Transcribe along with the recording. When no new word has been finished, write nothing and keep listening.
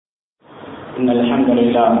إن الحمد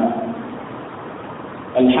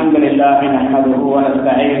لله نحمده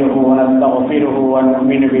ونستعينه ونستغفره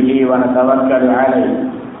ونؤمن به ونتوكل عليه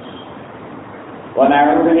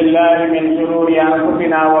ونعوذ بالله من شرور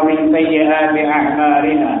أنفسنا ومن سيئات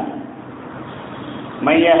أعمالنا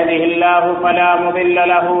من يهده الله فلا مضل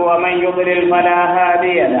له ومن يضلل فلا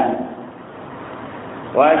هادي له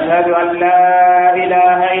وأشهد أن لا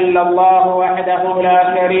إله إلا الله وحده لا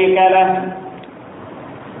شريك له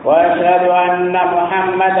وأشهد أن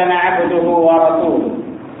محمدا عبده ورسوله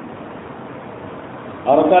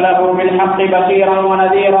أرسله بالحق بشيرا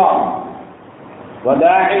ونذيرا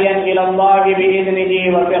وداعيا إلى الله بإذنه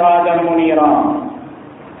وسراجا منيرا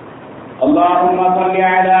اللهم صل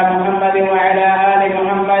على محمد وعلى آل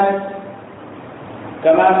محمد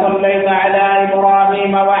كما صليت على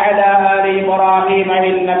إبراهيم وعلى آل إبراهيم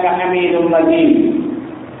إنك حميد مجيد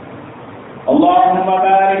اللهم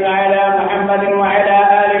بارك على محمد وعلى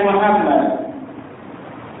آل محمد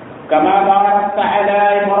كما باركت على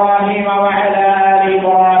إبراهيم وعلى آل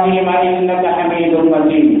إبراهيم إنك حميد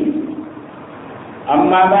مجيد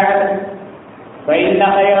أما بعد فإن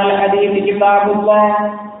خير الحديث كتاب الله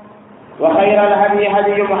وخير الهدي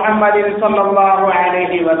هدي محمد صلى الله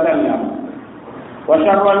عليه وسلم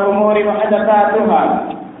وشر الأمور محدثاتها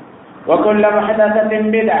وكل محدثة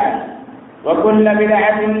بدعة وكل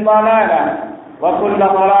بدعة ضلالة وكل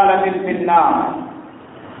ضلالة في النار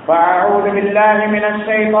فأعوذ بالله من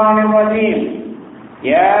الشيطان الرجيم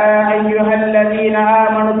يا أيها الذين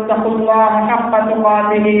آمنوا اتقوا الله حق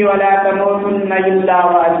تقاته ولا تموتن إلا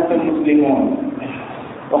وأنتم مسلمون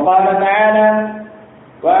وقال تعالى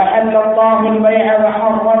وأحل الله البيع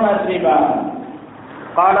وحرم الربا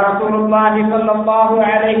قال رسول الله صلى الله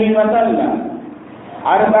عليه وسلم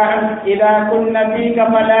أربع إذا كن فيك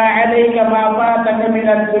فلا عليك ما فاتك من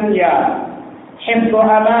الدنيا حفظ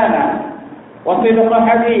أمانة وصدق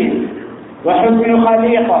حديث وحسن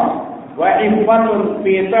خليقة وعفة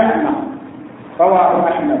في طعمة رواه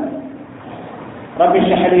أحمد رب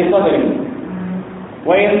اشرح لي صدري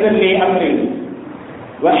ويسر لي أمري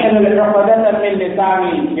واحلل عقدة من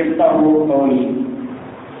لساني يفقهوا قولي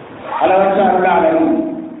அளவற்ற அருளாளரும்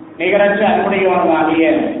நிகரற்ற அன்புடையவனுமாகிய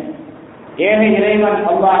ஏக இறைவன்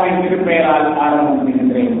அல்லாஹ்வின் திருப்பெயரால்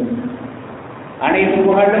ஆரம்பிக்கின்றேன். அனைத்து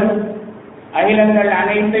புகழும் அகிலங்கள்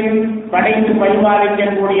அனைத்தையும் படைத்து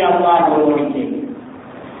பரிபாலிக்கக்கூடிய அல்லாஹ் ஒருவனுக்கே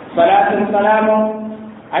ஸலாத்தும் ஸலாமும்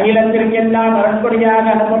அகிலத்திற்கெல்லாம் அருட்கொடையாக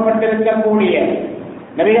அனுப்பப்பட்டிருக்கக்கூடிய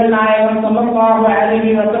நபிகள் நாயகம் ஸல்லல்லாஹு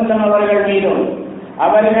அலைஹி வஸல்லம் அவர்கள் மீதும்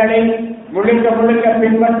அவர்களை முழுக்க முழுக்க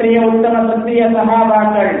பின்பற்றிய உத்தம சத்திய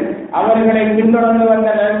சஹாபாக்கள் அவர்களை பின்தொடர்ந்து வந்த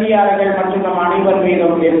நபியார்கள் மற்றும் நம் அனைவர்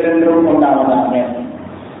மீதும் என்றென்றும் கொண்டாவதாக.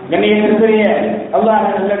 கண்ணியத்திற்குரிய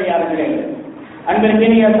அல்லாஹ்வின் நல்லடியார்களே,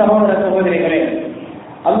 அன்பிற்கினிய சகோதர சகோதரிகளே,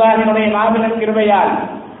 அல்லாஹ்வினுடைய மாபெரும் கிருபையால்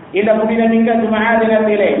இந்த புனிதமிக்க ஜும்ஆ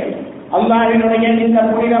தினத்திலே அல்லாஹ்வினுடைய இந்த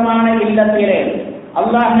புனிதமான இல்லத்திலே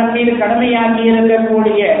அல்லாஹ் நம் மீது கடமையாக்கி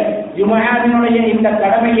இருக்கக்கூடிய ஜும்ஆவினுடைய இந்த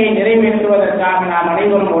கடமையை நிறைவேற்றுவதற்காக நாம்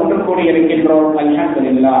அனைவரும் ஒன்று கூடி இருக்கின்றோம்.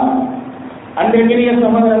 அல்ஹம்துலில்லாஹ். அன்பிற்கினிய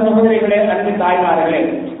சகோதர சகோதரிகளே, அன்பு தாய்மார்களே,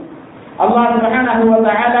 அல்லாஹ் சுப்ஹானஹு வ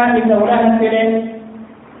தஆலா இந்த உலகத்திலே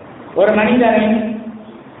ஒரு மனிதனை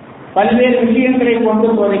பல்வேறு விஷயங்களை கொண்டு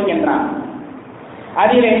சோதிக்கின்றான்.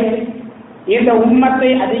 அதிலே இந்த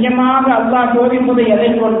உம்மத்தை அதிகமாக அல்லாஹ் சோதிப்பது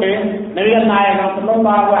எதை கொண்டு? நபிகள் நாயகம்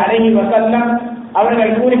ஸல்லல்லாஹு அலைஹி வஸல்லம்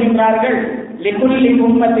அவர்கள் கூறுகின்றார்கள், லிகுல்லி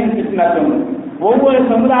உம்மத்தின் ஃபித்னத்துன், ஒவ்வொரு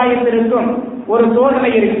சமுதாயத்திற்கும் ஒரு சோதனை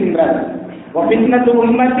இருக்கின்றது. ஃபித்னத்து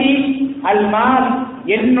உம்மத்தி அல் மால்,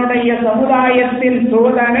 என்னுடைய சமுதாயத்தின்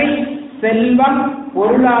சோதனை செல்வம்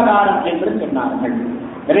பொருளாதாரம் என்று சொன்னார்கள்.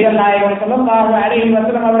 நபிகள் நாயகம் ஸல்லல்லாஹு அலைஹி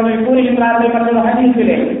வஸல்லம் அவர்கள் கூறுகின்றார்கள் மற்றொரு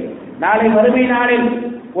ஹதீஸிலே, நாளை வறுமை நாளில்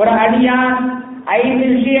ஒரு அடியான் 5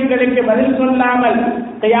 விஷயங்களுக்கு பதில் சொல்லாமல்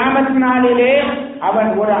கியாமத் நாளிலே அவன்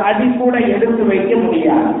ஒரு அடி கூட எடுத்து வைக்க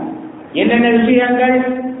முடியாது. என்னென்ன விஷயங்கள்?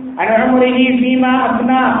 அனுமுறைஹி ஃபீமா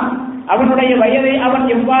அப்னா, அவனுடைய வயதை அவன்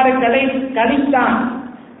எவ்வாறு கழித்தான்.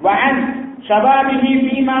 வஅன் ஷபாபிஹி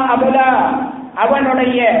ஃபீமா அபலா,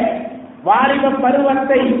 அவனுடைய வாலிப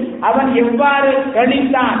பருவத்தை அவன் எவ்வாறு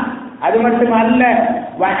கழித்தான். அது மட்டுமல்ல,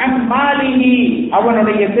 வஅன் மாலிஹி,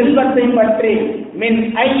 அவனுடைய செல்வத்தை பற்றி, மின்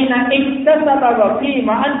ஐன இக்தஸப வ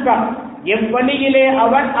ஃபீமா அன்ஃபக், எவ்வழியிலே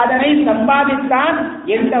அவன் அதனை சம்பாதித்தான்,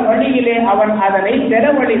 எந்த வழியிலே அவன் அதனை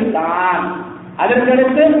செலவழித்தான்.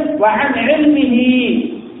 அதற்கடுத்து வஅன் இல்மிஹி,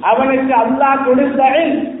 அவனுக்கு அல்லாஹ் கொடுத்த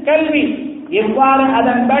கல்வி, எவ்வாறு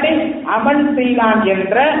அதன்படி அமல் செய்தான்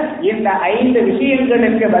என்ற இந்த 5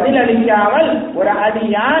 விஷயங்களுக்கு பதிலளிக்காமல் ஒரு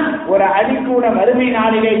அடியான் ஒரு அடி கூட மறுமை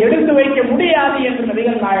நாளிலே எடுத்து வைக்க முடியாது என்று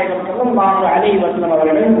நபிகள் நாயகம் ஸல்லல்லாஹு அலைஹி வஸல்லம்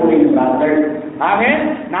அவர்கள் கூறுகிறார்கள். ஆக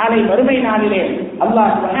நாளை மறுமை நாளிலே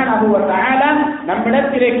அல்லாஹ் சுப்ஹானஹு வ தஆலா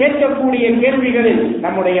நம்மிடத்திலே கேட்கக்கூடிய கேள்விகளில்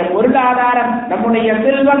நம்முடைய பொருளாதாரம், நம்முடைய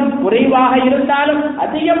செல்வம் குறைவாக இருந்தாலும்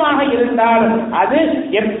அதிகமாக இருந்தாலும் அது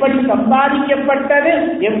எப்படி சம்பாதிக்கப்பட்டது,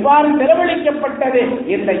 எவ்வாறு செலவழிக்கப்பட்டது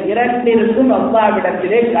என்ற இரண்டிற்கும்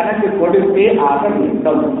அல்லாஹ்விடத்திலே கணக்கு கொடுத்தே ஆக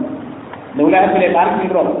வேண்டும். இந்த உலகத்திலே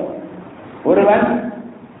பார்க்கின்றோம், ஒருவன்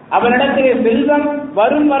அவனிடத்திலே செல்வம்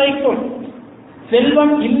வரும் வரைக்கும்,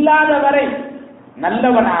 செல்வம் இல்லாத வரை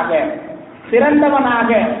நல்லவனாக, சிறந்தவனாக,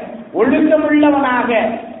 ஒழுக்கமுள்ளவனாக,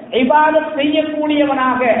 இபாதத்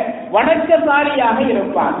செய்யக்கூடியவனாக, வணக்கசாலியாக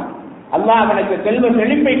இருப்பான். அல்லாஹ் அவனுக்கு செல்வ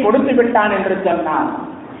செழிப்பை கொடுத்து விட்டான் என்று சொன்னான்.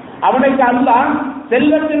 அவனுக்கு அல்லாஹ்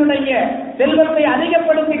செல்வத்தை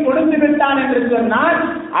அதிகப்படுத்தி கொடுத்து விட்டான் என்று சொன்னால்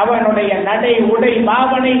அவனுடைய நடை, உடை,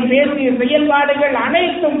 பாவனை, பேச்சு, செயல்பாடுகள்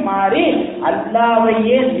அனைத்தும் மாறி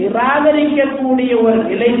அல்லாஹ்வையே நிராகரிக்கக்கூடிய ஒரு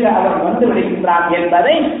நிலைக்கு அவன் வந்து விடுகின்றான்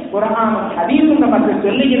என்பதை குர்ஆன் ஹதீஸும் நமக்கு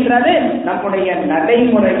சொல்லுகின்றது. நம்முடைய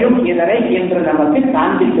நடைமுறையும் இதனை இன்று நமக்கு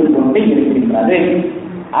காண்பித்துக் கொண்டு இருக்கின்றது.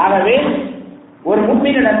 ஆகவே ஒரு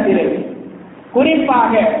முஃமினிடத்திலே,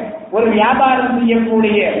 குறிப்பாக ஒரு வியாபாரம்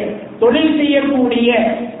செய்யக்கூடிய, தொழில் செய்யக்கூடிய,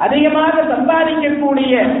 அதிகமாக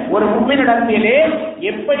சம்பாதிக்கக்கூடிய ஒரு முஃமினிடத்திலே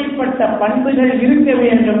எப்படிப்பட்ட பண்புகள் இருக்க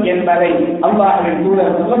வேண்டும் என்பதை அல்லாஹ்வின்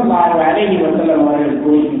தூதர் ஸல்லல்லாஹு அலைஹி வஸல்லம் அவர்கள்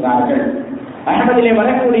கூறுகின்றார்கள். அஹ்மதிலே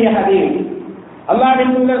வரக்கூடிய ஹதீஸ்,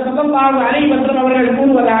 அல்லாஹ்வின் தூதர் ஸல்லல்லாஹு அலைஹி வஸல்லம் அவர்கள்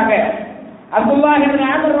கூறுவதாக அப்துல்லாஹ் இப்னு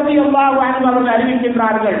அமர் ரலியல்லாஹு அன்ஹு அவர்கள்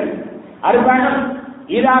அறிவிக்கின்றார்கள், அர்பஅன்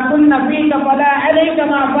இதா குன்ன ஃபீக ஃபலா அலைக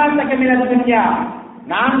மா ஃபாதக மினத் துன்யா.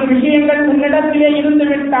 4 விஷயங்கள் உன்னிடத்திலே இருந்து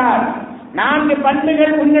விட்டால், 4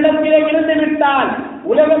 பண்புகள் உன்னிடத்திலே இருந்து விட்டால்,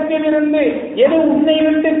 உலகத்தில் இருந்து எது உன்னை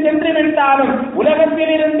விட்டு சென்று விட்டாலும்,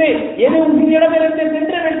 உலகத்தில் இருந்து எது உன்னிடமிருந்து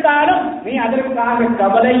சென்று விட்டாலும் நீ அதற்காக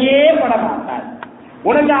கவலையே பட மாட்டாய்.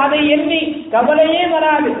 உனக்கு அதை எண்ணி கவலையே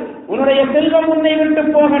வராது. உன்னுடைய செல்வம் உன்னை விட்டு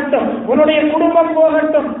போகட்டும், உன்னுடைய குடும்பம்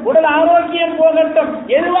போகட்டும், உடல் ஆரோக்கியம் போகட்டும்,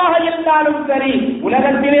 எதுவாக இருந்தாலும் சரி,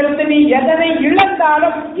 உலகத்திலிருந்து நீ எதனை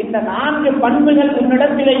இழந்தாலும் இந்த 4 பண்புகள்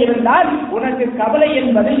உன்னிடத்திலே இருந்தால் உனக்கு கவலை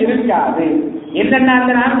என்பது இருக்காது. என்னென்ன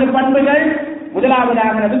அந்த 4 பண்புகள்?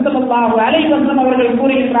 முதலாவதாக நபி ஸல்லல்லாஹு அலைஹி வஸல்லம் அவர்கள்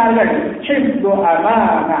கூறுகின்றார்கள்,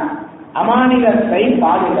 அமானிதத்தை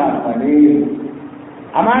பாதுகாப்பது.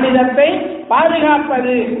 அமானிதத்தை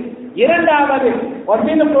பாதுகாப்பது. இரண்டாவது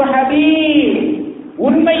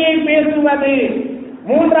உண்மையை பேசுவது.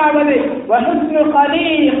 மூன்றாவது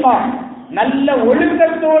நல்ல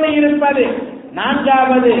ஒழுக்கத்தோடு இருப்பது.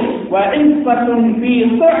 நான்காவது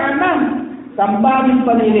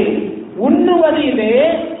சம்பாதிப்பதிலே, உண்ணுவதிலே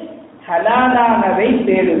ஹலாலானதை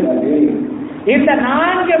தேடுவது. இந்த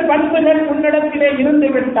 4 பண்புகள் உன்னிடத்திலே இருந்து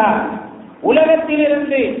விட்டால்,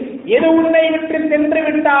 உலகத்திலிருந்து எது உன்னை விட்டு சென்று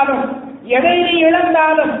விட்டாலும், எதை நீ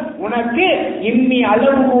இழந்தாலும் உனக்கு இன்னி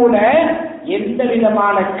அளவு கூட எந்த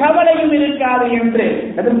விதமான கவலையும் இருக்காது என்று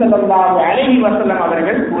நபி ஸல்லல்லாஹு அலைஹி வஸல்லம்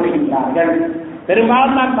அவர்கள் கூறுகின்றார்கள்.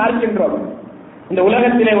 பெரும்பாலும் நாம் பார்க்கின்றோம், இந்த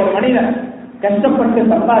உலகத்திலே ஒரு மனிதன் கஷ்டப்பட்டு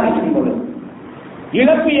சம்பாதிக்கும் பொழுது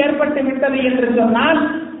இழப்பு ஏற்பட்டு விட்டது என்று சொன்னால்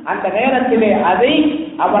அந்த நேரத்திலே அதை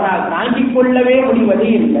அவனால் தாங்கிக் கொள்ளவே முடிவது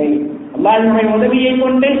இல்லை. அல்லாஹ்வுடைய உதவியை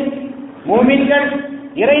கொண்டு மூமின்கள்,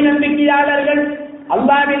 இறை நம்பிக்கையாளர்கள்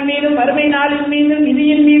அல்லாஹ்வின் மீதும் மறுமை நாளின் மீதும்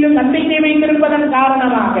விதியின் மீதும் நம்பிக்கை வைத்திருப்பதன்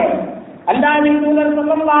காரணமாக அல்லாஹ்வின் தூதர்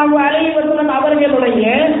ஸல்லல்லாஹு அலைஹி வஸல்லம் அவர்களுடைய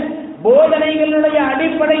போதனைகளுடைய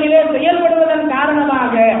அடிப்படையிலே செயல்படுவதன்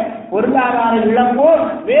காரணமாக பொருளாதார இழப்போ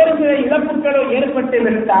வேறு சில இழப்புகளோ ஏற்பட்டு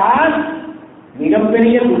விட்டால்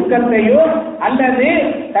மிகப்பெரிய துக்கத்தையோ அல்லது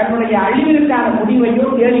தன்னுடைய அழிவிற்கான முடிவையோ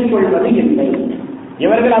தேடிக்கொள்வது இல்லை.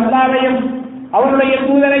 இவர்கள் அல்லாஹ்வையும் அவருடைய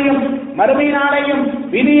தூதரையும் மறுமை நாளையும்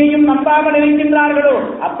விதியையும் நம்பாமல் இருக்கின்றார்களோ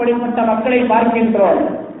அப்படிப்பட்ட மக்களை பார்க்கின்றோம்.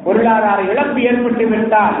 பொருளாதார இழப்பு ஏற்பட்டு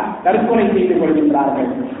விட்டால் தற்கொலை செய்து கொள்கின்றார்கள்.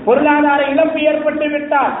 பொருளாதார இழப்பு ஏற்பட்டு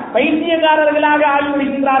விட்டால் பைத்தியக்காரர்களாக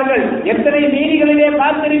ஆகிவிடுகின்றார்கள். எத்தனை நீதிகளிலே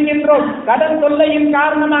பார்த்திருக்கின்றோம். கடன் தொல்லையின்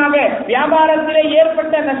காரணமாக, வியாபாரத்திலே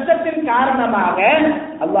ஏற்பட்ட நஷ்டத்தின் காரணமாக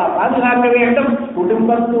அல்லாஹ் பாதுகாக்க வேண்டும்,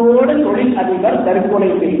 குடும்பத்தோடு தொழில் அதிபர்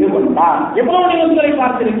தற்கொலை செய்து கொண்டார். எவ்வளவு நிகழ்வுகளை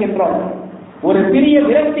பார்த்திருக்கின்றோம். ஒரு சிறிய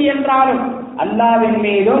விரக்தி என்றாலும் அல்லாஹ்வின்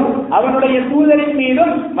மீதும் அவனுடைய தூதரின்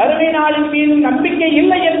மீதும் மறுமை நாளின் மீதும் நம்பிக்கை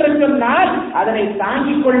இல்லை என்று சொன்னால் அதனை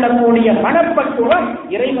தாங்கிக் கொள்ளக்கூடிய மனப்பக்குவம்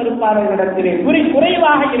இறை மறுப்பாளர்களிடத்திலே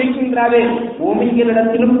குறைவாக இருக்கின்றது.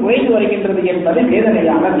 மூமின்களிடத்திலும் குறைந்து வருகின்றது என்பது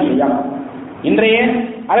வேதனையான விஷயம். இன்றைய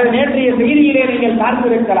அல்லது நேற்றைய செய்தியிலே நீங்கள்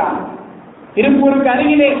பார்த்திருக்கலாம். திருப்பூருக்கு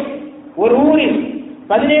அருகிலே ஒரு ஊரில்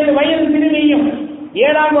 17 வயது சிறுமியும்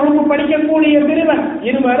 7ஆம் வகுப்பு படிக்கக்கூடிய சிறுவன்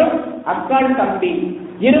இருவரும் அக்காள் தம்பி,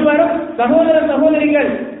 இருவரும் சகோதர சகோதரிகள்.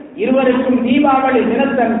 இருவருக்கும் தீபாவளி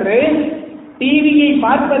தினத்தன்று டிவியை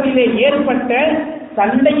பார்ப்பதிலே ஏற்பட்ட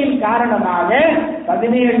சண்டையின் காரணமாக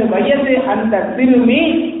 17 வயது அந்த சிறுமி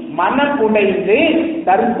மனக்குடைந்து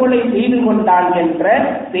தற்கொலை செய்து கொண்டாள் என்ற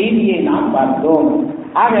செய்தியை நாம் பார்த்தோம்.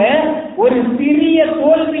 ஆக ஒரு சிறிய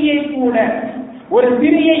தோல்வியை கூட, ஒரு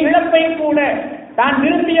சிறிய இழப்பை கூட, தான்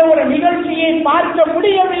விரும்பிய ஒரு நிகழ்ச்சியை பார்க்க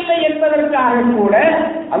முடியவில்லை என்பதற்காக கூட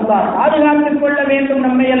அல்லாஹ் பாதுகாத்துக் கொள்ள வேண்டும்.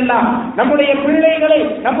 நம்மை எல்லாம், நம்முடைய பிள்ளைகளை,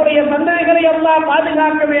 நம்முடைய சந்ததிகளை அல்லாஹ்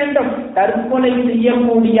பாதுகாக்க வேண்டும். தற்கொலை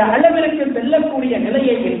செய்யக்கூடிய அளவிற்கு செல்லக்கூடிய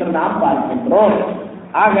நிலையை என்று நாம் பார்க்கின்றோம்.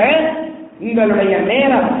 ஆக உங்களுடைய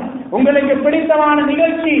நேரம், உங்களுக்கு பிடித்தமான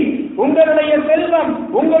நிகழ்ச்சி, உங்களுடைய செல்வம்,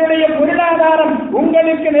 உங்களுடைய பொருளாதாரம்,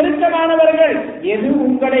 உங்களுக்கு நெருக்கமானவர்கள், எது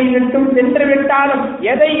உங்களை விட்டும் சென்று விட்டாலும்,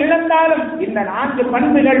 எதை இழந்தாலும், இந்த 4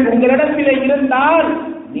 பண்புகள் உங்களிடத்திலே இருந்தால்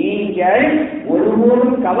நீங்கள்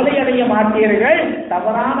ஒருபோதும் கவலை அடைய மாட்டீர்கள்,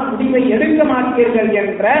 தவறான முடிவை எடுக்க மாட்டீர்கள்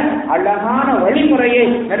என்ற அழகான வழிமுறையை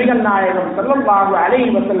நபிகள் நாயகம் ஸல்லல்லாஹு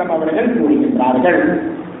அலைஹி வஸல்லம் அவர்கள் கூறுகின்றார்கள்.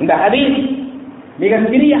 இந்த ஹதீஸ் மிக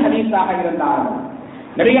சிறிய ஹதீஸாக இருந்தாலும்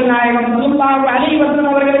நபிகள் நாயகம் ஸல்லல்லாஹு அலைஹி வஸல்லம்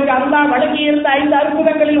அவர்களுக்கு அல்லாஹ் வழங்கியிருந்த 5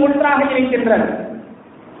 அற்புதங்களில் ஒன்றாக இருக்கின்றது.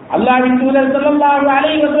 அல்லாஹ்வின் தூதர் ஸல்லல்லாஹு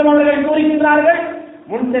அலைஹி வஸல்லம் அவர்கள் கூறுகின்றார்கள்,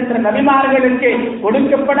 முன் சென்ற நபிமார்களுக்கு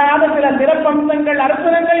கொடுக்கப்படாத சில சிறப்பம்சங்கள்,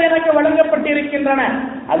 அற்புதங்கள் எனக்கு வழங்கப்பட்டிருக்கின்றன.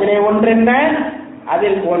 அதிலே ஒன்று என்ன?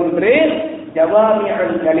 அதில் ஒன்று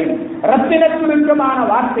ஜவாமிஉல் கலிம், ரத்தின சுருக்கமான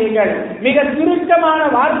வார்த்தைகள், மிக சுருக்கமான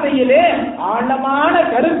வார்த்தையிலே ஆழமான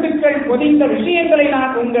கருத்துக்கள் பொதிந்த விஷயங்களை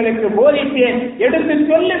நான் உங்களுக்கு போதிப்பேன், எடுத்து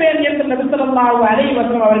சொல்லுவேன் என்று நபி ஸல்லல்லாஹு அலைஹி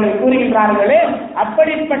வஸல்லம் அவர்கள் கூறுகின்றார்களே,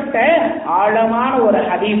 அப்படிப்பட்ட ஆழமான ஒரு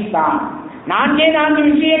ஹதீஸ் தான். 4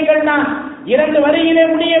 விஷயங்கள் தான், 2 வரியிலே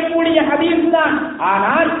முடியக்கூடிய ஹதீஸ் தான்.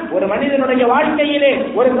 ஆனால் ஒரு மனிதனுடைய வாழ்க்கையிலே,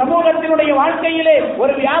 ஒரு சமூகத்தினுடைய வாழ்க்கையிலே,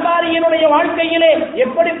 ஒரு வியாபாரியினுடைய வாழ்க்கையிலே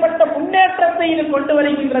எப்படிப்பட்ட முன்னேற்றத்தை இது கொண்டு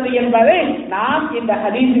வருகின்றது என்பதை நாம் இந்த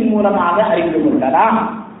ஹதீஸின் மூலமாக அறிந்து கொள்ளலாம்.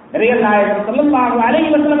 நபிகள் நாயகம் ஸல்லல்லாஹு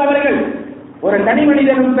அலைஹி வஸல்லம் அவர்கள் ஒரு தனி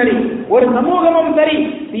மனிதனும் சரி, ஒரு சமூகமும் சரி,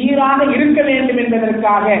 சீராக இருக்க வேண்டும்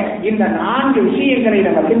என்பதற்காக இந்த 4 விஷயங்களை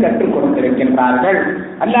நமக்கு கற்றுக் கொடுத்திருக்கின்றார்கள்.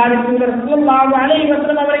 அல்லாஹ்வின் தூதர் ஸல்லல்லாஹு அலைஹி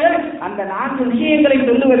வஸல்லம் அவர்கள் அந்த 4 விஷயங்களை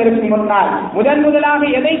சொல்லுவதற்கு முன்னால் முதலாக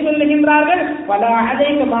எதை சொல்லுகின்றார்கள்? வலா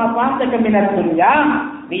அலைக மா பாத்தக மினத் துன்யா,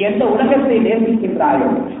 நீ எந்த உலகத்தை நேசிக்கின்றாயோ,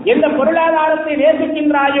 எந்த பொருளாதாரத்தை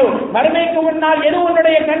நேசிக்கின்றாயோ, மறுமைக்கு முன்னால் எது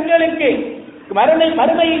உன்னுடைய கண்களுக்கு,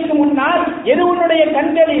 மறுமைக்கு முன்னால் எது உன்னுடைய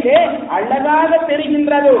கண்களிலே அழகாக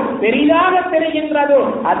தெரிகின்றதோ, பெரிதாக தெரிகின்றதோ,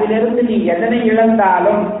 அதிலிருந்து நீ எதனை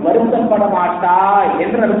இழந்தாலும் வருத்தப்பட மாட்டாய்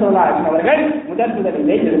என்று ரசூலுல்லாஹி அவர்கள்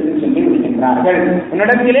முதலிலே எடுத்து சொல்லி விடுகின்றார்கள்.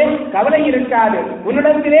 உன்னிடத்திலே கவலை இருக்காது,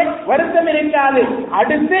 உன்னிடத்திலே வருத்தம் இருக்காது.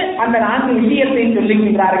 அடுத்து அந்த 4 விஷயத்தை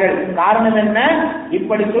சொல்லுகின்றார்கள். காரணம் என்ன?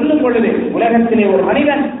 இப்படி சொல்லும் பொழுது உலகத்திலே ஒரு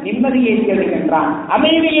மனிதன் நிம்மதியை தேடுகின்றான்,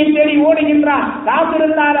 அமைதியை தேடி ஓடுகின்றான். காசு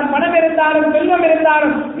இருந்தாலும், பணம் இருந்தாலும், செல்வம்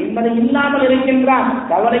இருந்தாலும் நிம்மதி இல்லாமல் இருக்கின்றான்.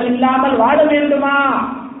 கவலை இல்லாமல் வாழ வேண்டுமா,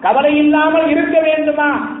 கவலை இல்லாமல் இருக்க வேண்டுமா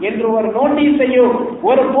என்று ஒரு நோட்டீஸையோ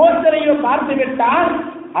ஒரு போஸ்டரையோ பார்த்துவிட்டால்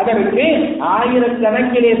அதற்கு 1000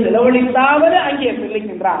 கணக்கிலே செலவழித்தாவது அங்கே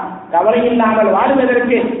சொல்லுகின்றான். கவலை இல்லாமல்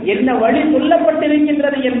வாழ்வதற்கு என்ன வழி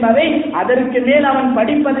சொல்லப்பட்டிருக்கின்றது என்பதை அதற்கு மேல் அவன்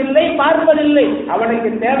படிப்பதில்லை, பார்ப்பதில்லை.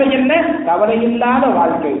 அவனுக்கு தேவை என்ன? கவலை இல்லாத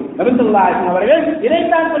வாழ்க்கை. நபி ஸல்லல்லாஹு அலைஹி வஸல்லம் அவர்கள்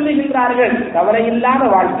இதைத்தான் சொல்லுகின்றார்கள், கவலை இல்லாத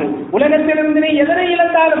வாழ்க்கை. உலகத்திலிருந்து நீ எதனை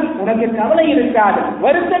இழந்தாலும் உனக்கு கவலை இருக்காது,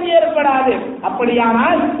 வருத்தம் ஏற்படாது.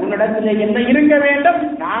 அப்படியானால் உன்னிடத்திலே என்ன இருக்க வேண்டும்?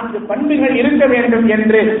 4 பண்புகள் இருக்க வேண்டும்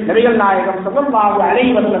என்று நபிகள் நாயகம் ஸல்லல்லாஹு அலைஹி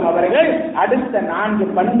வஸல்லம் அவர்கள் அடுத்த 4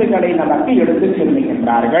 பண்புகளை நமக்கு எடுத்து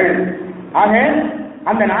சொல்லுகின்றார்கள். ஆக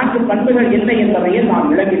அந்த 4 பண்புகள் என்ன என்பதையும் நாம்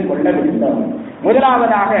விளங்கிக் கொள்ள வேண்டும்.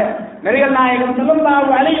 முதலாவதாக நபிகள் நாயகம்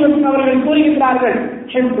ஸல்லல்லாஹு அலைஹி வஸல்லம் அவர்கள் கூறுகின்றார்கள்,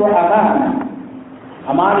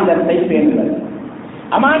 அமானிதத்தை பேணுதல்,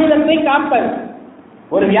 அமானிதத்தை காப்பது.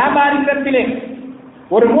 ஒரு வியாபாரிடத்திலே,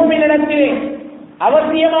 ஒரு மூமினிடத்திலே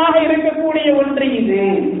அவசியமாக இருக்கக்கூடிய ஒன்று இது.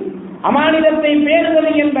 அமானிதத்தை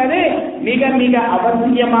பேணுவது என்பது மிக மிக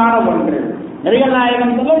அவசியமான ஒன்று. நபிகள்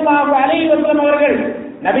நாயகம் ஸல்லல்லாஹு அலைஹி வஸல்லம் அவர்கள்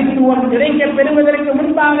நபித்துவம் கிடைக்க பெறுவதற்கு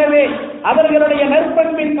முன்பாகவே அவர்களுடைய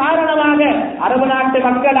நற்பண்பின் காரணமாக அரபு நாட்டு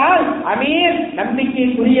மக்களால் அமீர்,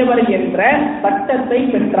 நம்பிக்கைக்குரியவர் என்ற பட்டத்தை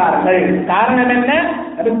பெற்றார்கள். காரணம் என்ன?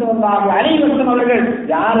 நபி ஸல்லல்லாஹு அலைஹி வஸல்லம் அவர்கள்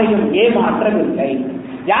யாரையும் ஏமாற்றவில்லை,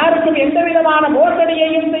 யாருக்கும் எந்த விதமான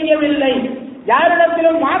மோசடியையும் செய்யவில்லை,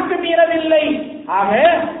 யாரிடத்திலும் மாற்று மீறவில்லை. ஆக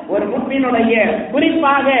ஒரு முஃமினுடைய,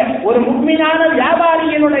 குறிப்பாக ஒரு முஃமினான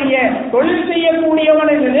வியாபாரியினுடைய, தொழில்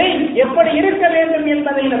செய்யக்கூடியவனுடைய எப்படி இருக்க வேண்டும்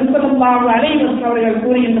என்பதை நபி ஸல்லல்லாஹு அலைஹி வஸல்லம் அவர்கள்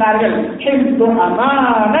கூறுகின்றார்கள்.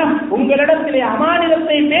 உங்களிடத்திலே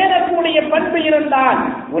அமானிதத்தை பேணக்கூடிய பண்பு இருந்தால்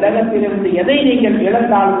உலகத்திலிருந்து எதை நீங்கள்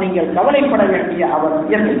இழந்தாலும் நீங்கள் கவலைப்பட வேண்டிய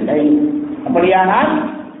அவசியம் இல்லை. அப்படியானால்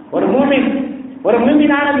ஒரு மூமின், ஒரு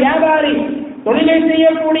மூமினான வியாபாரி, தொழிலை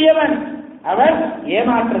செய்யக்கூடியவன், அவர்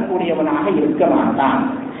ஏமாற்றக்கூடியவனாக இருக்க மாட்டான்.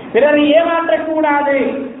 பிறரை ஏமாற்றக்கூடாது,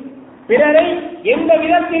 பிறரை எந்த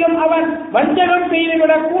விதத்திலும் அவன் வஞ்சகம்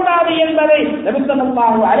செய்துவிடக் கூடாது என்பதை நபி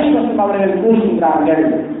ஸல்லல்லாஹு அலைஹி வஸல்லம் அவர்கள் கூறுகின்றார்கள்.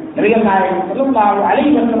 நபிகள் நாயகம் ஸல்லல்லாஹு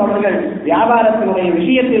அலைஹி வஸல்லம் அவர்கள் வியாபாரத்தினுடைய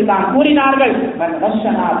விஷயத்தில் தான் கூறினார்கள், மன்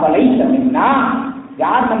ரஷனா ஃபலைஸ மின்னா,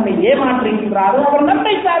 யார் நம்மை ஏமாற்றுகின்றாரோ அவர்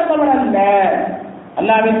நம்மை சார்ந்தவர் அல்ல.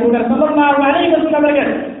 அல்லாஹ்வின் தூதர் ஸல்லல்லாஹு அலைஹி வஸல்லம்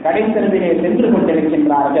அவர்கள் கடைத்தெருவிலே சென்று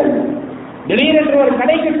கொண்டிருக்கின்றார்கள். திடீரென்று ஒரு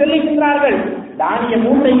கடைக்கு செல்லுகின்றார்கள். தானிய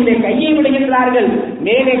மூட்டையிலே கையை விடுகின்றார்கள்.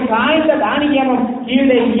 மேலே காய்ந்த தானியமும்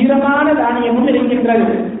கீழே ஈரமான தானியமும் இருக்கின்றது.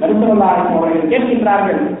 ரசூலுல்லாஹி அவர்கள்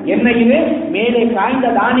கேட்கின்றார்கள், என்ன இது? மேலே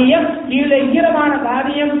காய்ந்த தானியம், கீழே ஈரமான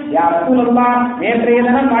தானியம். யா ரசூலுல்லாஹ், நேற்றைய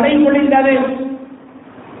தினம் மழை பொழிந்தது,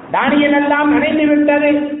 தானியம் எல்லாம் நனைந்து விட்டது.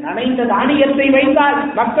 நனைந்த தானியத்தை வைத்தால்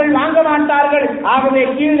மக்கள் வாங்க மாட்டார்கள். ஆகவே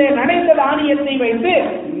கீழே நனைந்த தானியத்தை வைத்து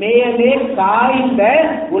மேலே காய்ந்த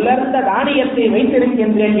உலர்ந்த தானியத்தை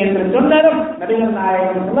வைத்திருக்கின்றேன் என்று சொன்னதும் நபிகள்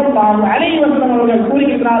நாயகம் ஸல்லல்லாஹு அலைஹி வஸல்லம் அவர்கள்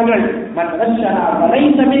கூறுகின்றார்கள், மன் ரஷனா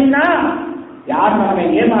ஃபலைஸ மின்னா, யார் நம்மை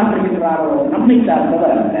ஏமாற்றுகின்றாரோ நம்மை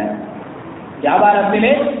சார்ந்தவர் அல்ல.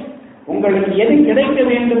 வியாபாரத்திலே உங்களுக்கு எது கிடைக்க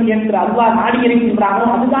வேண்டும் என்று அல்லாஹ் நாடியிருக்கின்றாரோ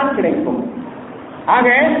அதுதான் கிடைக்கும். ஆக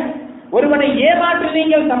ஒருவனை ஏமாற்றி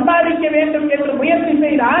நீங்கள் சம்பாதிக்க வேண்டும் என்று முயற்சி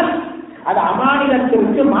செய்தால் அது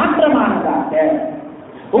அமானிதத்திற்கு மாற்றமானதாக,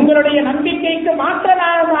 உங்களுடைய நம்பிக்கைக்கு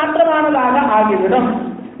மாற்றமானதாக ஆகிவிடும்.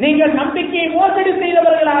 நீங்கள் நம்பிக்கையை மோசடி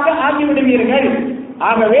செய்தவர்களாக ஆகிவிடுவீர்கள்.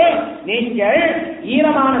 ஆகவே நீங்கள்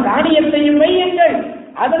ஈரமான தானியத்தையும் வையுங்கள்,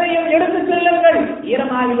 அதனையும் எடுத்து செல்லுங்கள்.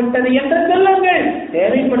 ஈரமாகிவிட்டது என்று செல்லுங்கள்,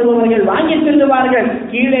 தேவைப்படுபவர்கள் வாங்கி செல்லுவார்கள்.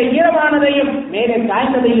 கீழே ஈரமானதையும் மேலே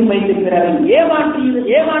காய்ந்ததையும் வைத்திருக்கிறார்கள்.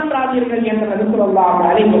 ஏமாற்றாதீர்கள் என்று ரசூலுல்லாஹி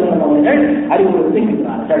அலைஹி வஸல்லம் அவர்கள்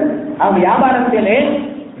அறிவுறுத்துகின்றார்கள். அவங்க வியாபாரத்திலே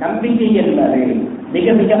நம்பிக்கை என்பது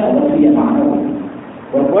மிக மிக அவசியமான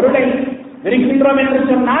ஒரு பொருளை விற்கின்றோம் என்று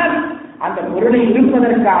சொன்னால் அந்த பொருளை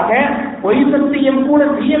இருப்பதற்காக பொய் சத்தியம் கூட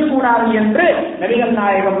செய்யக்கூடாது என்று நபிகள்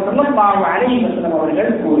நாயகம் ஸல்லல்லாஹு அலைஹி வஸல்லம்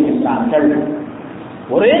அவர்கள் கூறுகின்றார்கள்.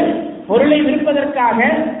 ஒரு பொருளை விற்பதற்காக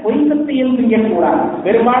பொய் சத்தியம் செய்யக்கூடாது.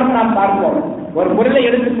 பெரும்பாலும் நாம் பார்ப்போம், ஒரு பொருளை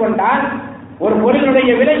எடுத்துக்கொண்டால் ஒரு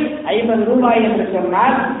பொருளுடைய விலை 50 ரூபாய் என்று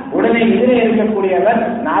சொன்னால் உடனே எதிரே இருக்கக்கூடியவர்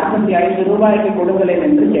 45 ரூபாய்க்கு கொடுங்களேன்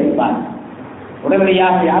என்று கேட்பார்.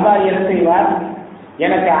 உடனடியாக வியாபாரி என்ன செய்வார்,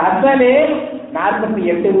 எனக்கு அசலே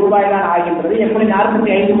 48 ரூபாய் தான் ஆகின்றது, எப்படி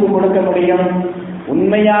 45க்கு கொடுக்க முடியும்?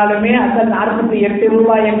 உண்மையாலுமே அசல் 48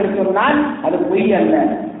 ரூபாய் என்று சொன்னால் அது பொய் அல்ல.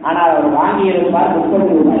 ஆனால் அவர் வாங்கியிருப்பார்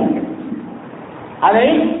 30 ரூபாய்க்கு. அதை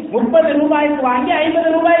 30 ரூபாய்க்கு வாங்கி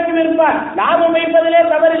 50 ரூபாய்க்கு விற்பார். லாபம் வைப்பதிலே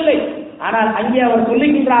தவறில்லை. ஆனால் அங்கே அவர்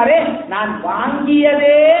சொல்லுகின்றாரே, நான்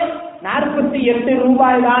வாங்கியதே 48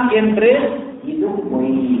 ரூபாய் தான் என்று. இது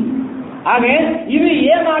பொய். ஆக இது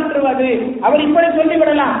ஏமாற்றுவது. அவர் இப்படி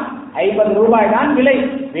சொல்லிவிடலாம், 50 ரூபாய் தான் விலை,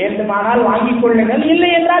 வேண்டுமானால் வாங்கிக் கொள்ளுங்கள்,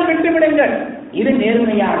 இல்லை என்றால் விட்டுவிடுங்கள். இது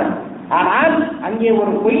நேர்மையானது. ஆனால் அங்கே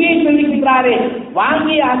ஒரு பொய்யை சொல்லுகின்றாரே,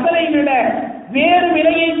 வாங்கிய அசலை விட வேறு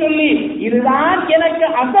விலையை சொல்லி இதுதான் எனக்கு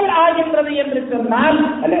அசல் ஆகின்றது என்று சொன்னால்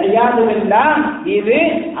இது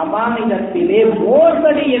அமானிதத்திலே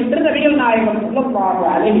மோசடி என்று நபிகள் நாயகம் ஸல்லல்லாஹு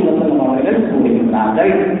அலைஹி வஸல்லம் அவர்கள்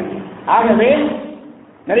கூறுகின்றார்கள். ஆகவே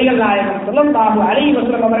நபிகள் நாயகம் ஸல்லல்லாஹு அலைஹி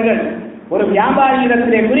வஸல்லம் அவர்கள் ஒரு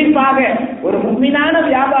வியாபாரியிடத்திலே, குறிப்பாக ஒரு முஃமினான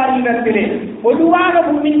வியாபாரியிடத்திலே, பொதுவாக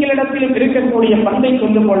முஃமின்களிடத்திலும் இருக்கக்கூடிய பண்பை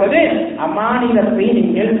சொல்லும் பொழுது அமானிதத்தை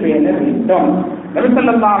நீங்கள் பேண வேண்டும். நபி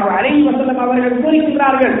ஸல்லல்லாஹு அலைஹி வஸல்லம் அவர்கள்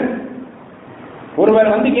கூறுகின்றார்கள்,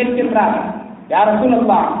 ஒருவர் வந்து கேட்கின்றார், யா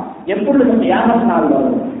ரசூலல்லாஹ், எப்பொழுது கியாமத் நாள்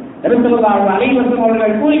வரும்? நபி ஸல்லல்லாஹு அலைஹி வஸல்லம்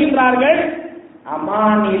அவர்கள் கூறுகின்றார்கள்,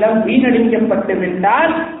 அமானிதம் வீணடிக்கப்பட்டு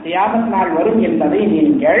விட்டால் கியாமத் நாள் வரும் என்பதை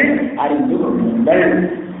நீங்கள் அறிந்து கொள்ளுங்கள்.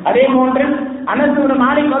 அதே போன்று அனஸ் இப்னு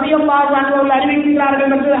மாலிக் ரலியல்லாஹு அன்ஹு அவர்கள்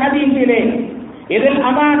அறிவிக்கிறார்கள் என்று ஹதீஸிலே, இதில்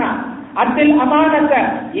அமானா அத்தில் அமானத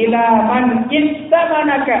இலா மன்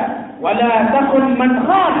இஸ்தமனக வலா தகுன் மன்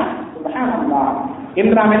கான. சுப்ஹானல்லாஹ்.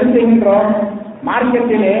 இன்று நாம் என்ன செய்கின்றோம்?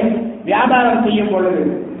 மார்க்கெட்டிலே வியாபாரம் செய்யும் பொழுது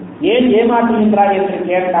ஏன் ஏமாற்றுகின்றாய் என்று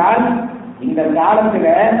கேட்டால், இந்த காலத்துல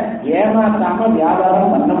ஏமாற்றாம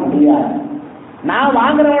வியாபாரம் பண்ண முடியாது. நான்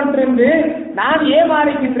வாங்குறவற்றிலிருந்து நான்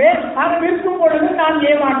ஏமாறுகின்றேன், நான் விற்கும் பொழுது நான்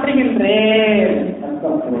ஏமாற்றுகின்றேன்.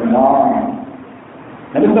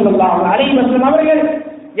 நபி ஸல்லல்லாஹு அலைஹி வஸல்லம் அவர்கள்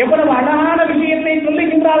எவ்வளவு அழகான விஷயத்தை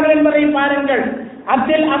சொல்லுகின்றார்கள் என்பதை பாருங்கள்.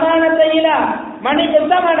 அத்தில் அமானத்தையில மணி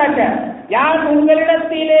புத்தமடக்க, யார்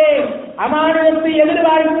உங்களிடத்திலே அமானத்தை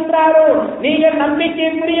எதிர்பார்க்கின்றாரோ, நீங்கள்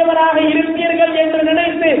நம்பிக்கைக்குரியவராக இருப்பீர்கள் என்று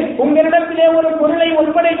நினைத்து உங்களிடத்திலே ஒரு பொருளை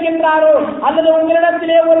ஒப்படைக்கின்றாரோ அல்லது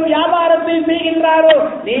உங்களிடத்திலே ஒரு வியாபாரத்தை செய்கின்றாரோ,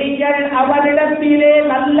 நீங்கள் அவரிடத்திலே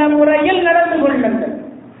நல்ல முறையில் நடந்து கொள்ளுங்கள்,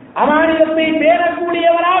 அமானிதத்தை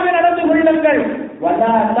பேணக்கூடியவராக நடந்து கொள்ளுங்கள்.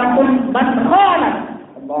 வலா தகுன் மன் கான.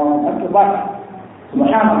 அல்லாஹ் அக்பர்.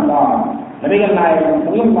 சுப்ஹானல்லாஹ். நபிகள் நாயகம்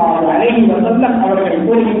ஸல்லல்லாஹு அலைஹி வஸல்லம் அவர்கள்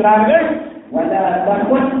கூறுகிறார்கள், வலா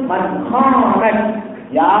தகுன் மன் கானக்,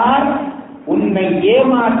 யார் உன்னை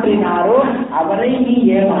ஏமாற்றினாரோ அவரை நீ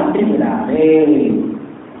ஏமாற்றி விடாதே.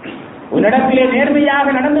 உன்னிடத்திலே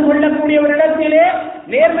நேர்மையாக நடந்து கொள்ளக்கூடியவரிடத்திலே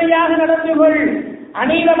நேர்மையாக நடந்து கொள்.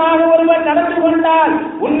 அநீதமாக ஒருவன் நடந்து கொண்டால்,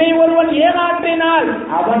 உன்னை ஒருவன் ஏமாற்றினால்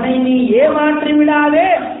அவனை நீ ஏமாற்றி விடாதே,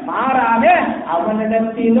 மாறாக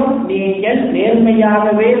அவனிடத்திலும் நீங்கள்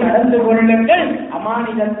நேர்மையாகவே நடந்து கொள்ளுங்கள்,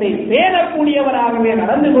 அமானிதத்தை பேணக்கூடியவராகவே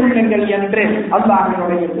நடந்து கொள்ளுங்கள் என்று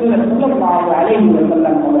அல்லாஹ்வுடைய தூதர் ஸல்லல்லாஹு அலைஹி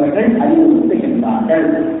வஸல்லம் அவர்கள் அறிவுறுத்துகின்றார்கள்.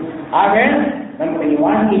 ஆக நம்முடைய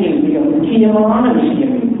வாழ்க்கையில் மிக முக்கியமான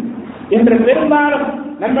விஷயம் என்று பெரும்பாலும்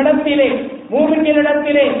நம்மிடத்திலே,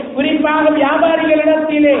 மூமின்களிடத்திலே, குறிப்பாக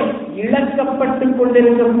வியாபாரிகளிடத்திலே இழக்கப்பட்டுக்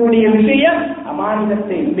கொண்டிருக்கக்கூடிய விஷயம்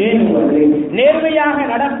அமானிதத்தை பேணுவது, நேர்மையாக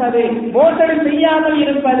நடப்பது, மோசடி செய்யாமல்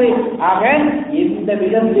இருப்பது. ஆக எந்த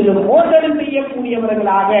விதத்திலும் மோசடி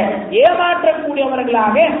செய்யக்கூடியவர்களாக,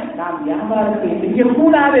 ஏமாற்றக்கூடியவர்களாக நாம் வியாபாரத்தை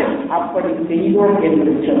செய்யக்கூடாது. அப்படி செய்தோம்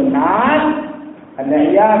என்று சொன்னால் அந்த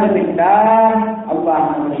அல்லாஹ்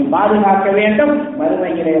நம்மை பாதுகாக்க வேண்டும்.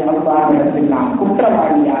 மறுமையிலே அல்லாஹ்விடத்தில் நாம்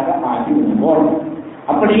குற்றவாளியாக ஆகிவிடுவோம்.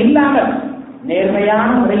 அப்படி இல்லாமல் நேர்மையான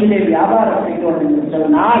முறையிலே வியாபாரம் செய்தோம் என்று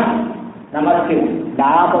சொன்னால் நமக்கு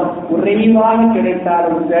லாபம் குறைவாக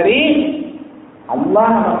கிடைத்தாலும் சரி,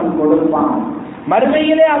 அல்லாஹ் நமக்கு கொடுப்பான்,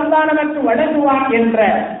 மறுமையிலே அல்லாஹ் நமக்கு வழங்குவான் என்ற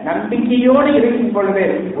நம்பிக்கையோடு இருக்கும் பொழுது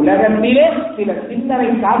உலகத்திலே சில சில்லறை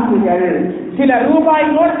காசுகள், சில ரூபாய்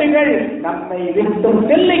நோட்டுகள் நம்மை விட்டு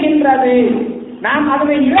செல்லுகின்றது, நாம்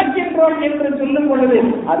அதனை இழக்கின்றோம் என்று சொல்லும் பொழுது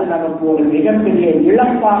அது நமக்கு ஒரு மிகப்பெரிய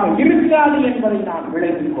இழப்பாக இருக்காது என்பதை நாம்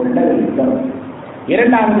விளங்கிக் கொள்ள வேண்டும்.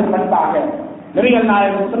 இரண்டாவது பண்பாக நபிகள்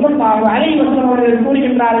நாயகம் ஸல்லல்லாஹு அலைஹி வஸல்லம் அவர்கள்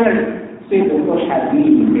கூறுகின்றார்கள்,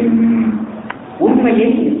 உண்மையை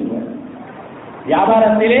பேசுவர்.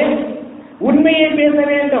 வியாபாரத்திலே உண்மையை பேச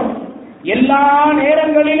வேண்டும். எல்லா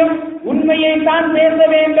நேரங்களிலும் உண்மையை தான் பேச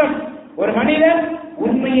வேண்டும். ஒரு மனிதன்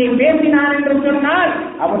உண்மையை பேசினான் என்று சொன்னால்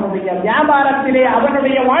அவனுடைய வியாபாரத்திலே,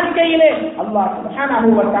 அவனுடைய வாழ்க்கையிலே அல்லாஹ் சுப்ஹானஹு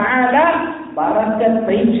வ தஆலா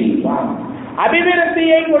பரக்கத்தை செய்வான்,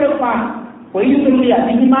 அபிவிருத்தியை கொடுப்பான். பொய் சொல்லி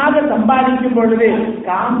அதிகமாக சம்பாதிக்கும் பொழுது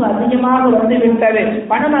காசு அதிகமாக வந்துவிட்டது,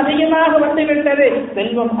 பணம் அதிகமாக வந்துவிட்டது,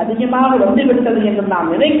 செல்வம் அதிகமாக வந்துவிட்டது என்று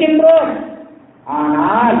நாம் நினைக்கின்றோம்.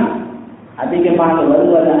 ஆனால் அதிகமாக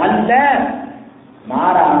வருவது அல்ல,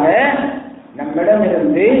 மாறாக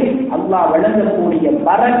நம்மிடமிருந்து அல்லாஹ் வழங்கக்கூடிய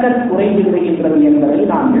பரக்கத் குறைந்து விடுகின்றது என்பதை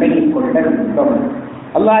நாம் விளங்கிக் கொள்ள வேண்டும்.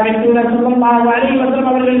 அல்லாஹ்வின் தூதர் ஸல்லல்லாஹு அலைஹி வஸல்லம்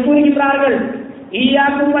அவர்கள் கூறுகிறார்கள்,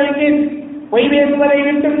 ஈயாக்கும் வல்கிஸ், பொய் பேசுவதை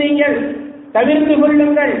விட்டு நீங்கள் தவிர்த்து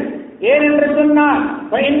கொள்ளுங்கள். ஏனென்று சொன்னால்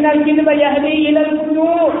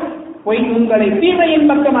பொய் உங்களை தீமையின்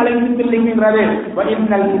பக்கம் அழைத்து செல்லுகின்றது,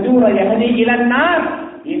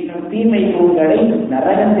 இன்னும் தீமை உங்களை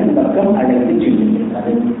நரகத்தின் பக்கம் அழைத்து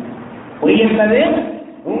செல்லுகின்றது. பொய் என்பது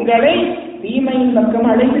உங்களை தீமையின் பக்கம்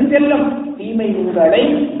அழைத்து செல்லும், தீமை உங்களை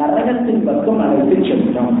நரகத்தின் பக்கம் அழைத்து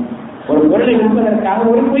செல்லும். ஒரு பொருளை உண்பதற்காக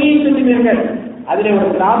ஒரு பொய்யை சொல்லுவீர்கள், அதில் ஒரு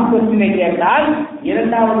கிராம் கொஸ்டினை கேட்டால்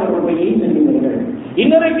இரண்டாவது ஒரு பொய்யை சொல்லுவீர்கள்,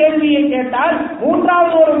 இன்னொரு கேள்வியை கேட்டால்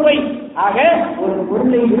மூன்றாவது ஒரு பொய். ஆக ஒரு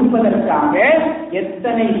பொருளை இருப்பதற்காக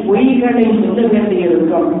எத்தனை பொய்களை சொல்ல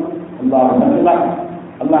வேண்டியிருக்கும். அல்லாஹ்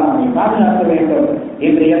நம்மை பாதுகாக்க வேண்டும்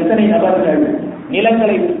என்று எத்தனை நபர்கள்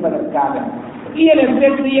நிலங்களை விற்பதற்காக ரியல்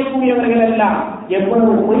எஸ்டேட் செய்யக்கூடியவர்கள் எல்லாம்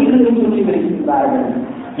எவ்வளவு பொய்களை சொல்லி வருகின்றார்கள்.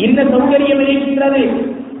 இந்த சௌகரியம் இருக்கின்றது,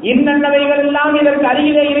 இன்னவைகள் எல்லாம் இதற்கு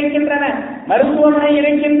அருகிலே இருக்கின்றன, மருத்துவமனை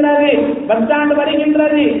இருக்கின்றது, பஸ் ஸ்டாண்ட்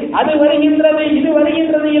வருகின்றது, அது வருகின்றது, இது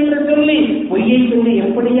வருகின்றது என்று சொல்லி பொய்யை சொல்லி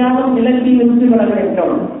எப்படியாவது நிலத்தில் விற்று விட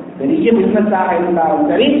வேண்டும். பெரிய பிசினஸாக இருந்தாலும்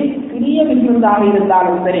சரி, சிறிய பிசினஸாக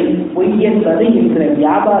இருந்தாலும் சரி, பொய் என்பது என்ற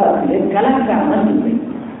வியாபாரத்திலே கலக்காமல் இல்லை.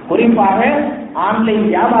 குறிப்பாக ஆன்லைன்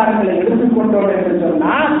வியாபாரங்களை எடுத்துக்கொண்டோம் என்று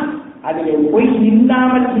சொன்னால் அதிலே பொய்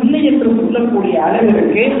இல்லாமல் இல்லை என்று சொல்லக்கூடிய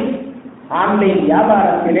அளவிற்கு ஆன்லைன்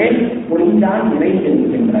வியாபாரத்திலே பொய்தான்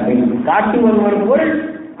நிறைந்திருக்கின்றது. காட்டுவது ஒரு பொருள்,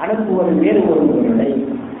 அனுப்புவது வேறு ஒரு பொருளை.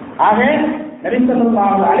 ஆக நபி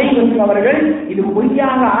ஸல்லல்லாஹு அலைஹி வஸல்லம் அவர்கள் இது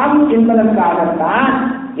பொய்யாக ஆகும் என்பதற்காகத்தான்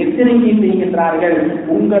எச்சரிக்கை செய்கின்றார்கள்.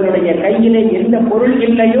 உங்களுடைய கையிலே எந்த பொருள்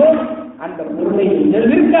இல்லையோ அந்த பொருளை நீங்கள்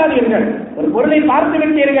விற்காதீர்கள். ஒரு பொருளை பார்த்து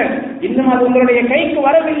விட்டீர்கள், இன்னும் அது உங்களுடைய கைக்கு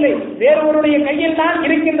வரவில்லை, வேறொருடைய கையில் தான்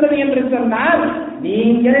இருக்கின்றது என்று சொன்னால்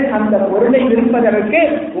நீங்கள் அந்த பொருளை விற்பதற்கு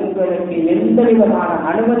உங்களுக்கு எந்த விதமான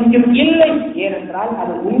அனுமதியும் இல்லை. ஏனென்றால்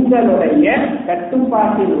அது உங்களுடைய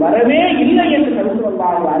கட்டுப்பாட்டில் வரவே இல்லை என்று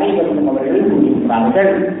ஸல்லல்லாஹு அலைஹி வஸல்லம் அவர்கள்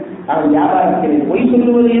கூறுகிறார்கள். அவர் வியாபாரத்தில் பொய்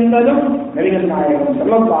சொல்லுவது என்பதும் நபிகள் நாயகம்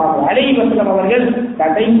ஸல்லல்லாஹு அலைஹி வஸல்லம் அவர்கள்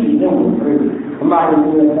தடை செய்த ஒன்று.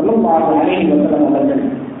 ஸல்லல்லாஹு அலைஹி வஸல்லம் அவர்கள்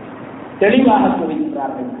தெளிவாக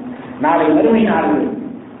சொல்கிறார்கள். நாளை மறுமை நாளில்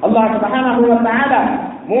அல்லாஹ் சுப்ஹானஹு வ தஆலா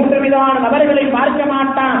 3 விதமான நபர்களை பார்க்க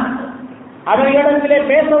மாட்டான். அவர்களிடத்திலே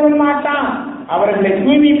பேசவும் மாட்டான், அவர்களை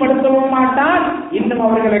தூய்மைப்படுத்தவும் மாட்டான். இன்னும்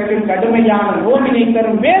அவர்களுக்கு கடுமையான நோவினை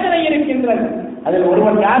தரும் வேதனை இருக்கின்றது. அதில்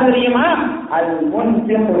ஒருவன் யார் தெரியுமா? அது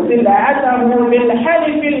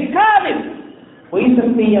பொய்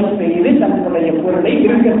சத்தியம் செய்து தன்னுடைய பொருளை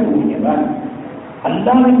இருக்கக்கூடியவர்.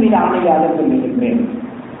 அல்லாஹ்வின் மீது ஆணையாக சொல்லுகின்றேன்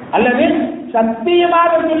அல்லது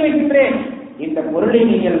சத்தியமாக சொல்லுகின்றேன், இந்த பொருளை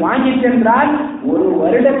நீங்கள் வாங்கி சென்றால் 1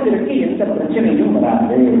 வருடத்திற்கு எந்த பிரச்சனையும்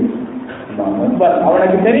வராது.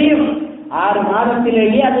 அவனுக்கு தெரியும் 6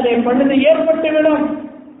 மாதத்திலேயே அதிலே பழுது ஏற்பட்டுவிடும்.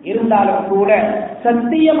 இருந்தாலும் கூட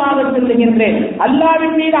சத்தியமாக சொல்லுகின்றேன்,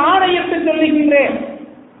 அல்லாஹ்வின் மீது ஆணையிட்டு சொல்லுகின்றேன்,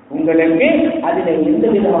 உங்களுக்கு அதிலே எந்த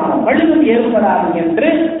விதமான பழுதும் ஏற்படாது என்று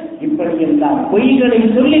இப்படி எல்லாம் பொய்களை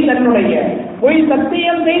சொல்லி தன்னுடைய பொய்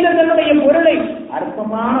சத்தியம் செய்த தன்னுடைய பொருளை,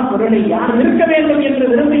 அற்பமான பொருளை யார் இருக்க வேண்டும் என்று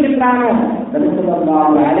விரும்புகின்றானோ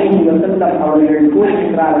அலைஹி வஸல்லம் அவர்கள்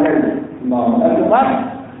கூறுகின்றார்கள்,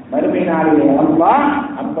 மறுமை நாளிலே அல்லாஹ்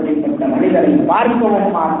அப்படிப்பட்ட மனிதரை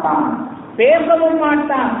பார்க்கவும் மாட்டான், பேசவும்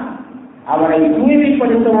மாட்டான், அவனை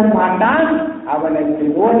தூய்மைப்படுத்தவும் மாட்டான், அவனுக்கு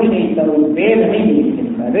நோவினை தரும் வேதனை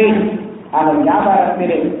இருக்கின்றது. அவன்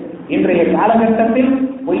வியாபாரத்திலே இன்றைய காலகட்டத்தில்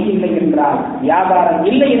பொய் இல்லை என்றால் வியாபாரம்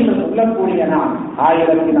இல்லை என்று சொல்லக்கூடிய நாம்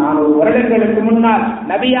 1400 வருடங்களுக்கு முன்னால்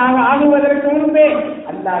நபியாக ஆகுவதற்கு முன்பே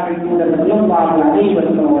அல்லாஹ்வின் தூதர் ஸல்லல்லாஹு அலைஹி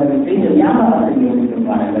வஸல்லம் அவர்கள் செய்த வியாபாரத்தை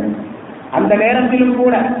யோசிப்பார்கள். அந்த நேரத்திலும்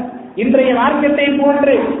கூட இன்றைய மார்க்கெட்டை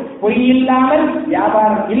போன்று பொய் இல்லாமல்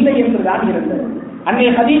வியாபாரம் இல்லை என்றுதான் இருந்தது. அன்னை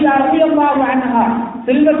ஹதீஜா ரலியல்லாஹு அன்ஹா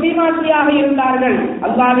செல்வ சீமாட்டியாக இருந்தார்கள்.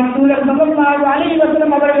 அல்லாஹ்வின் தூதர் ஸல்லல்லாஹு அலைஹி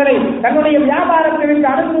வஸல்லம் அவர்களை தன்னுடைய வியாபாரத்திற்கு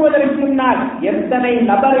அனுப்புவதற்கு முன்னால் எத்தனை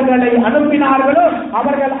நபர்களை அனுப்பினார்களோ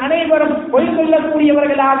அவர்கள் அனைவரும் பொய்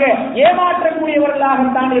சொல்லக்கூடியவர்களாக,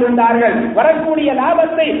 ஏமாற்றக்கூடியவர்களாகத்தான் இருந்தார்கள். வரக்கூடிய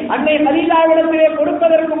லாபத்தை அன்னை ஹதீஜாவிடத்திலே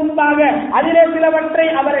கொடுப்பதற்கு முன்பாக அதிலே சிலவற்றை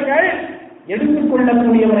அவர்கள் எடுத்துக்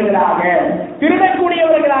கொள்ளக்கூடியவர்களாக,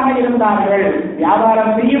 திருடக்கூடியவர்களாக இருந்தார்கள்.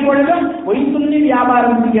 வியாபாரம் செய்யும் பொழுதும் பொய் சொல்லி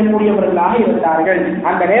வியாபாரம் செய்யக்கூடியவர்களாக இருந்தார்கள்.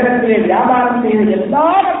 அந்த நேரத்திலே வியாபாரம் செய்த எல்லா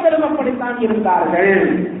மக்களும் அப்படித்தான் இருந்தார்கள்.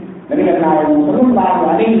 நபிகள் நாயகம் ஸல்லல்லாஹு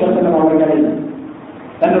அலைஹி வஸல்லம் அவர்களை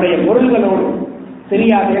தன்னுடைய பொருள்களோடு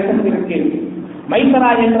சிரியா தேசத்திற்கு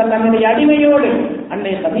மைசரா என்ற தன்னுடைய அடிமையோடு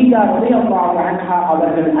அன்னை ஹதீஜா ரலியல்லாஹு அன்ஹா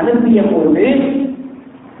அவர்கள் அனுப்பிய போது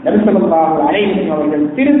நபி ஸல்லல்லாஹு அலைஹி வஸல்லம் அவர்கள்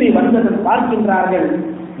திரும்பி வந்ததும் பார்க்கின்றார்கள்,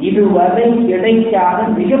 இதுவரை கிடைக்காத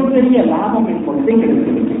மிகப்பெரிய லாபம் இப்பொழுது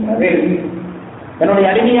கிடைத்திருக்கின்றது. தன்னுடைய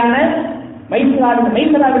அடிமையான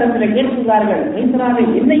மைசராவிடத்தில் கேட்கிறார்கள், மைசராவை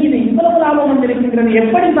என்ன இது இவ்வளவு லாபம் வந்திருக்கின்றது,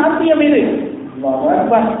 எப்படி சாத்தியம் இது?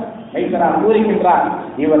 மைசரா கூறுகின்றார்,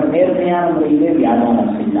 இவர் நேர்மையான முறையிலே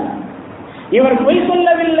வியாபாரம் செய்தார், இவர் பொய்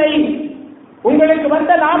சொல்லவில்லை, உங்களுக்கு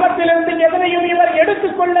வந்த லாபத்திலிருந்து எதனையும் இவர்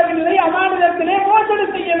எடுத்துக் கொள்ளவில்லை, அமானிதத்திலே மோசடி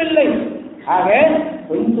செய்யவில்லை. ஆக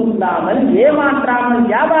பொய் சொல்லாமல் ஏமாற்றாமல்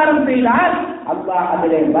வியாபாரம் செய்தால் அல்லாஹ்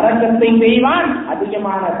அதிலே பரக்கத்தை செய்வான்,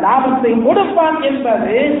 அதிகமான லாபத்தை கொடுப்பான்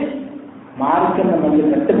என்பது மார்க்கம் நமக்கு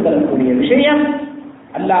கற்றுத்தரக்கூடிய விஷயம்.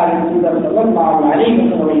 அல்லாஹ்வின் தூதர் ஸல்லல்லாஹு அலைஹி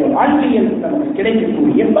வஸல்லம் வாழ்க்கையில் நமக்கு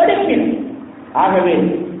கிடைக்கக்கூடிய படிப்பினை. ஆகவே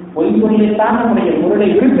பொய் சொல்லித்தான் நம்முடைய பொருளை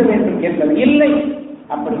விற்க வேண்டும் என்பது இல்லை.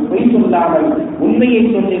 அப்படி பொய் சொல்லாமல் உண்மையை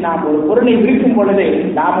சொல்லி நாம் ஒரு பொருளை விற்கும் பொழுது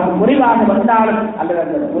லாபம் குறைவாக வந்தாலும் அல்லது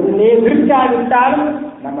அந்த பொருளே விற்காவிட்டாலும்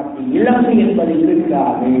நமக்கு இழப்பு என்பது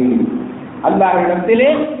இருக்காது. அல்லாஹ்விடத்திலே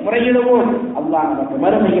முறையிடுவோம், அல்லாஹ் நமக்கு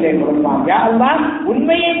மறுமையிலே கொடுப்பான். யா அல்லாஹ்,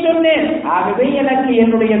 உண்மையை சொன்னேன், ஆகவே எனக்கு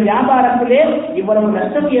என்னுடைய வியாபாரத்திலே இவ்வளவு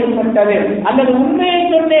நஷ்டம் ஏற்பட்டது, அல்லது உண்மையை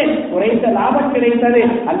சொன்னேன் குறைந்த லாபம் கிடைத்தது,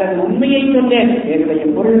 அல்லது உண்மையை சொன்னேன் என்னுடைய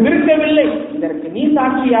பொருள் விற்கவில்லை, இதற்கு நீ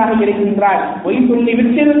சாட்சியாக இருக்கின்றாய். பொய் சொல்லி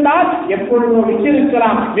விற்றிருந்தால் எப்பொழுதோ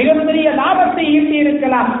விற்றிருக்கலாம், மிகப்பெரிய லாபத்தை ஈட்டி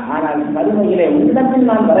இருக்கலாம், ஆனால் மறுமையிலே உன்னிடத்தில்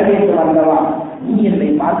நான் வர வேண்டும் அல்லவா? நீ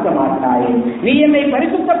என்னை பார்க்க மாட்டாயே, நீ என்னை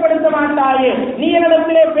பரிசுத்தப்படுத்த மாட்டாயே, நீ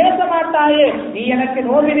என்னிடத்திலே பேச மாட்டாயே, நீ எனக்கு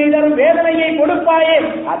நோவினை தரும் வேதனையை கொடுப்பாயே,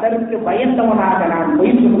 அதற்கு பயந்தவனாக நான்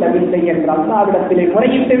பொய் சொல்லவில்லை என்று அல்லாஹ்விடத்திலே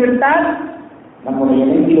முறையிட்டு விட்டால் நம்முடைய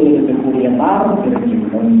நெஞ்சில் இருக்கக்கூடிய பாரம்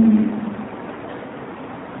கிடைக்கின்றோம்.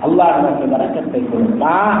 அல்லாஹ் நமக்கு வரக்கத்தை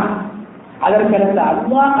கொடுப்பான், அதற்கடுத்து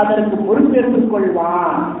அல்லாஹ் அதற்கு பொறுப்பேற்றுக்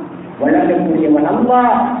கொள்வான். வழங்கக்கூடியவன்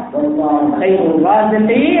அல்லாஹ்.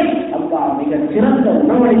 அல்லாஹ் மிக சிறந்த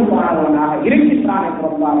உணவளிப்பாளனாக இருக்கின்றான் என்று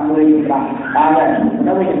அல்லாஹ் கூறுகின்றான். ஆக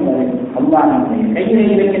உணவு என்பது அல்லாஹ் நம்முடைய கையிலே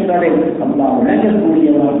இருக்கின்றது, அல்லாஹ்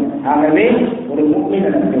விளங்கக்கூடியவன். ஆகவே ஒரு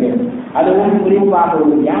முக்மீனிடத்திலே, அதுவும் குறிப்பாக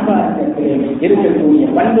ஒரு வியாபாரத்திலே இருக்கக்கூடிய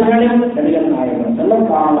பண்புகளில் நபிகள் நாயகம்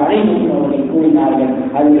ஸல்லல்லாஹு அலைஹி வஸல்லம் அவர்கள் கூறினார்கள்.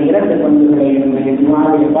 அதில் 2 பண்புகளை என்னுடைய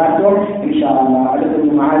ஜுமாவிலே பார்த்தோம். இன்ஷா அல்லாஹ் அடுத்த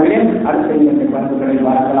ஜுமாவிலே அடுத்த 2 பண்புகளை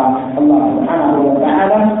பார்க்கலாம். அல்லாஹ் சுப்ஹானஹு வ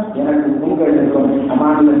தஆலா எனக்கு உங்களுக்கும்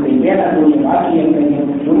அமானிதத்தை பேணக்கூடிய பாக்கியங்களையும்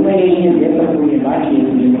உண்மையையும் பேசக்கூடிய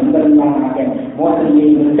பாக்கியங்களையும் தந்தருள்வானாக. மோசடியை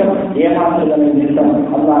நிறுத்தம், ஏமாற்றுதலை நிறுத்தம்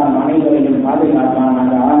அல்லாஹ் அனைவரையும்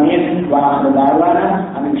பாதுகாப்பானாக. ஆமீன். வ ஆகிரு தஅவானா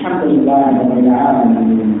அல்ஹம்துலில்லாஹி ரப்பில்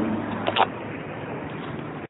ஆலமீன்.